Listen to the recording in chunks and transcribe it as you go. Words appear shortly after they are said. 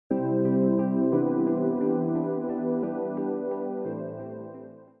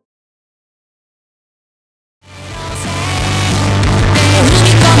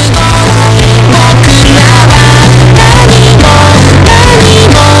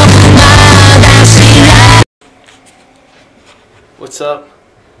what's up?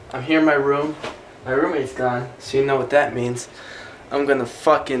 I'm here in my room. My roommate's gone, so you know what that means. I'm gonna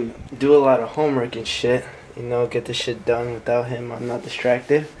fucking do a lot of homework and shit. You know, get the shit done without him. I'm not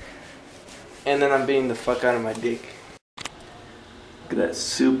distracted. And then I'm beating the fuck out of my dick. Look at that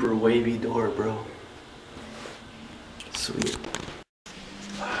super wavy door, bro. Sweet.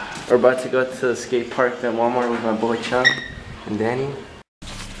 We're about to go to the skate park at Walmart with my boy Chung and Danny.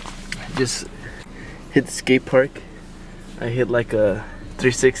 I just hit the skate park. I hit like a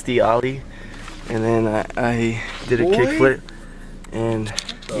 360 ollie, and then I did a kickflip, and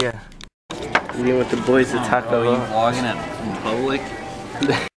yeah. Eating with the boys at Taco Bell. Are you vlogging it in public?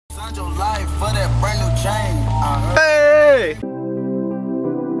 Hey!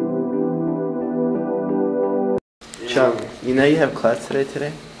 Chung, you know you have class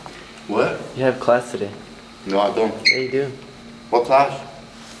today? What? You have class today. No, I don't. Yeah, you do. What class?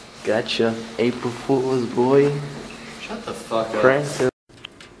 Gotcha. April Fool's, boy. Shut the fuck up. Prankster.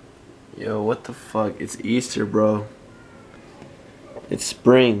 Yo, what the fuck? It's Easter, bro. It's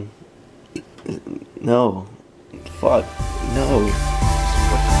spring. No. Fuck. No.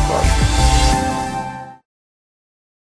 What the fuck?